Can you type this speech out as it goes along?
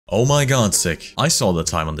Oh my god, sick. I saw the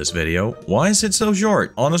time on this video. Why is it so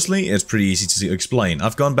short? Honestly, it's pretty easy to explain.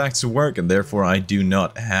 I've gone back to work and therefore I do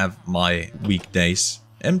not have my weekdays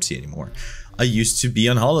empty anymore. I used to be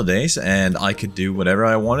on holidays and I could do whatever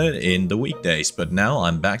I wanted in the weekdays, but now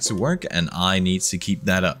I'm back to work and I need to keep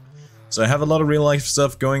that up. So I have a lot of real life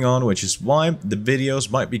stuff going on, which is why the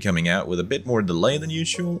videos might be coming out with a bit more delay than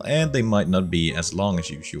usual and they might not be as long as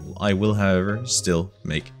usual. I will, however, still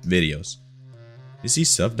make videos. You see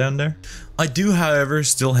stuff down there? I do, however,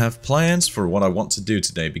 still have plans for what I want to do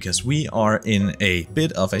today because we are in a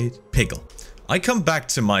bit of a pickle. I come back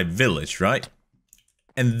to my village, right?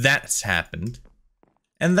 And that's happened.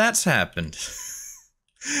 And that's happened.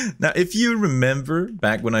 Now, if you remember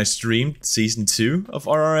back when I streamed Season 2 of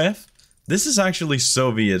RRF, this is actually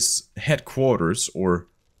Soviet's headquarters, or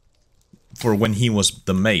for when he was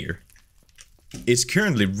the mayor. It's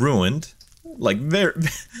currently ruined. Like,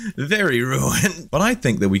 very ruined. But I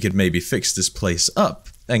think that we could maybe fix this place up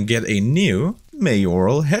and get a new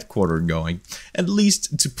mayoral headquarters going. At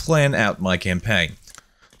least to plan out my campaign.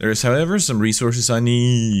 There is, however, some resources I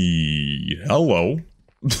need. Hello.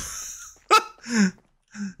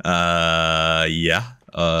 Yeah.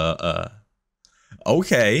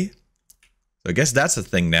 Okay. So I guess that's a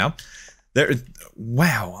thing now.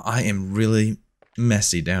 Wow, I am really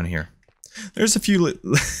messy down here. There's a few...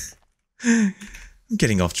 I'm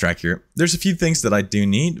getting off track here. There's a few things that I do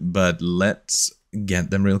need, but let's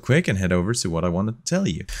get them real quick and head over to what I wanted to tell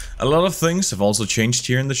you. A lot of things have also changed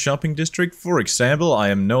here in the shopping district. For example, I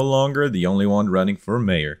am no longer the only one running for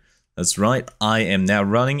mayor. That's right, I am now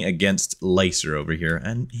running against Laser over here,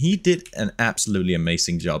 and he did an absolutely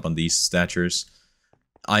amazing job on these statures.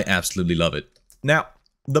 I absolutely love it. Now,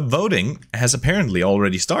 the voting has apparently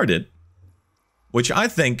already started, which I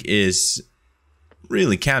think is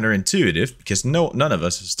really counterintuitive because none of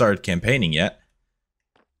us have started campaigning yet.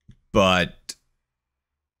 But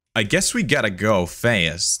I guess we gotta go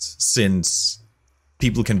fast since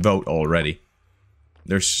people can vote already.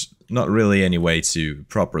 There's not really any way to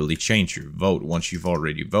properly change your vote once you've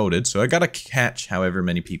already voted, so I gotta catch however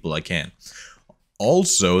many people I can.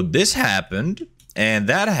 Also, this happened and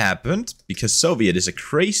that happened because Soviet is a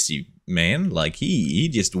crazy man. Like, he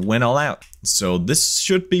just went all out. So this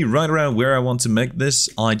should be right around where I want to make this.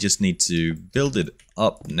 I just need to build it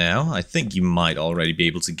up now. I think you might already be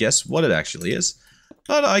able to guess what it actually is,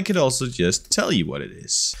 but I could also just tell you what it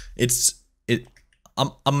is.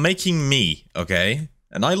 I'm making me, okay?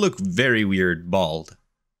 And I look very weird bald.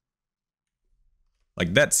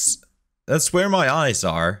 Like, that's where my eyes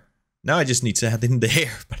are. Now I just need to add in the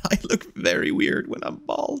hair, but I look very weird when I'm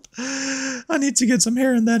bald. I need to get some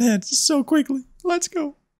hair in that head so quickly. Let's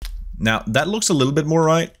go. Now, that looks a little bit more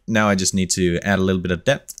right. Now I just need to add a little bit of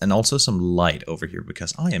depth and also some light over here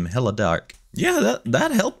because I am hella dark. Yeah,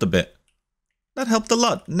 that helped a bit. That helped a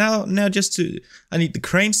lot. Now I need the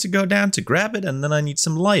cranes to go down to grab it, and then I need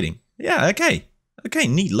some lighting. Yeah, okay. Okay,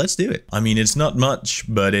 neat, let's do it. I mean, it's not much,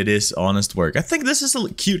 but it is honest work. I think this is a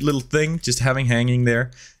cute little thing, just having hanging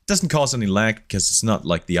there. It doesn't cause any lag, because it's not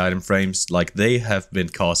like the item frames. Like, they have been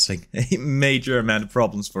causing a major amount of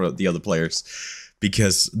problems for the other players.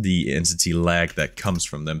 Because the entity lag that comes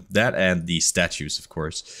from them. That and the statues, of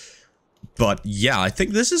course. But yeah, I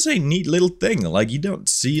think this is a neat little thing. Like, you don't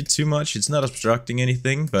see it too much, it's not obstructing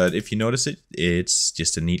anything. But if you notice it, it's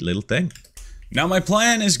just a neat little thing. Now my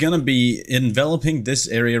plan is gonna be enveloping this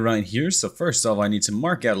area right here. So first off, I need to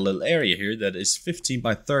mark out a little area here that is 15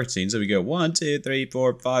 by 13. So we go 1, 2, 3,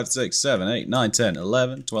 4, 5, 6, 7, 8, 9, 10,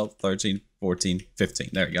 11, 12, 13, 14, 15.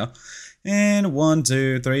 There we go. And 1,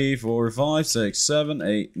 2, 3, 4, 5, 6, 7,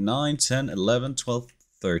 8, 9, 10, 11, 12,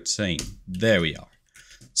 13. There we are.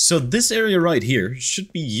 So this area right here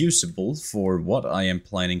should be usable for what I am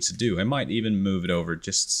planning to do. I might even move it over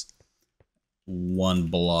just one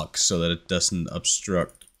block so that it doesn't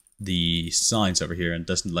obstruct the signs over here and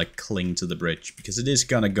doesn't like cling to the bridge, because it is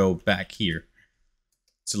gonna go back here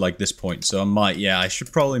to like this point. So I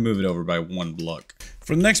should probably move it over by one block.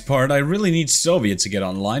 For the next part, I really need Soviet to get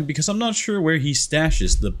online because I'm not sure where he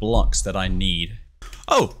stashes the blocks that I need.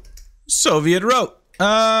 Oh, Soviet wrote.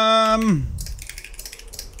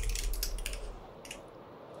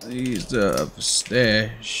 He's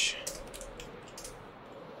stash.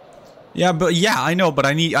 Yeah, I know, but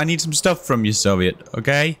I need some stuff from you, Soviet,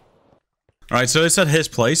 okay? Alright, so it's at his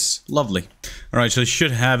place. Lovely. Alright, so he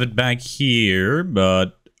should have it back here,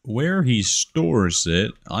 but where he stores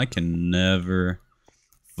it, I can never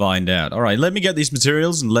find out. Alright, let me get these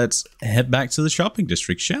materials and let's head back to the shopping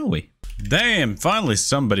district, shall we? Damn, finally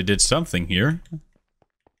somebody did something here.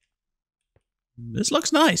 This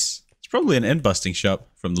looks nice. It's probably an end-busting shop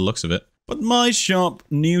from the looks of it. But my shop,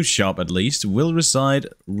 new shop at least, will reside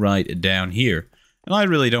right down here. And I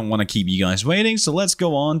really don't want to keep you guys waiting, so let's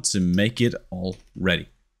go on to make it all ready.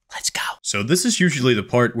 Let's go. So this is usually the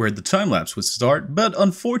part where the time-lapse would start, but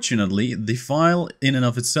unfortunately the file in and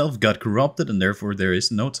of itself got corrupted and therefore there is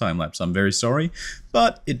no time-lapse. I'm very sorry,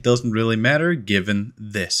 but it doesn't really matter given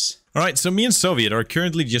this. Alright, so me and Soviet are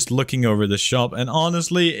currently just looking over the shop, and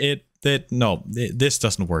honestly, this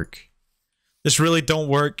doesn't work. This really don't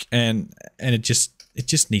work, and it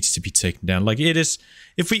just needs to be taken down. Like it is,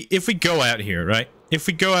 if we go out here, right? If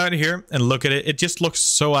we go out here and look at it, it just looks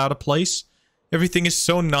so out of place. Everything is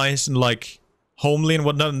so nice and like homely and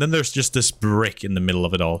whatnot, and then there's just this brick in the middle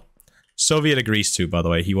of it all. Soviet agrees too, by the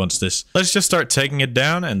way. He wants this. Let's just start taking it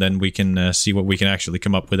down, and then we can see what we can actually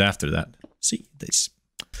come up with after that. See this.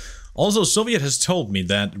 Also, Soviet has told me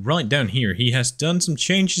that right down here, he has done some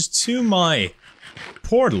changes to my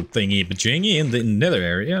portal thingy-majingy in the nether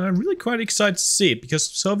area, and I'm really quite excited to see it, because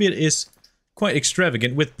Soviet is quite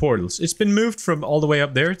extravagant with portals. It's been moved from all the way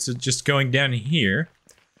up there to just going down here.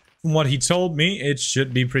 From what he told me, it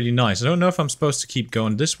should be pretty nice. I don't know if I'm supposed to keep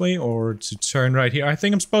going this way or to turn right here. I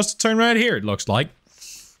think I'm supposed to turn right here, it looks like.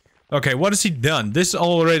 Okay, what has he done? This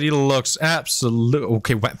already looks absolute...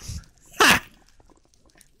 Okay, what? Ha!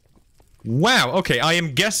 Wow, okay, I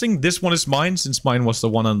am guessing this one is mine, since mine was the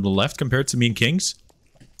one on the left compared to me and King's.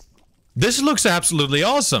 This looks absolutely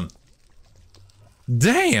awesome.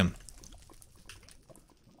 Damn.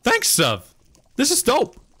 Thanks, Sov. This is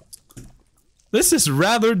dope. This is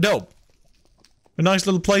rather dope. A nice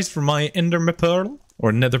little place for my Ender Pearl,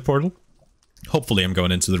 or Nether Portal. Hopefully I'm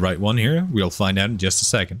going into the right one here. We'll find out in just a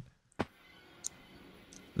second.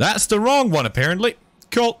 That's the wrong one, apparently.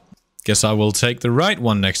 Cool. Guess I will take the right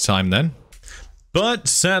one next time then. But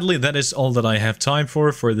sadly, that is all that I have time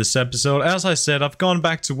for this episode. As I said, I've gone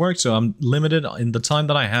back to work, so I'm limited in the time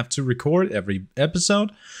that I have to record every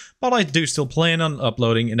episode. But I do still plan on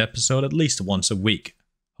uploading an episode at least once a week.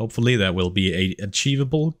 Hopefully that will be an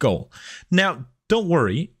achievable goal. Now, don't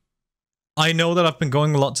worry. I know that I've been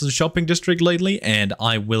going a lot to the shopping district lately, and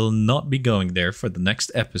I will not be going there for the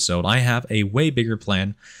next episode. I have a way bigger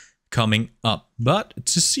plan coming up. But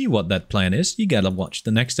to see what that plan is, you gotta watch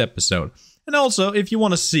the next episode. And also, if you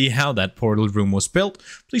want to see how that portal room was built,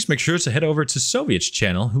 please make sure to head over to Soviet's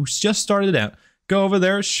channel, who's just started out. Go over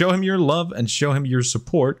there, show him your love, and show him your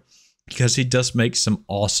support, because he does make some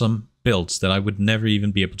awesome builds that I would never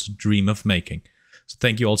even be able to dream of making. So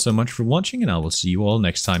thank you all so much for watching, and I will see you all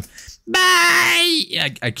next time. Bye!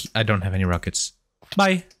 I don't have any rockets.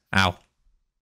 Bye. Ow.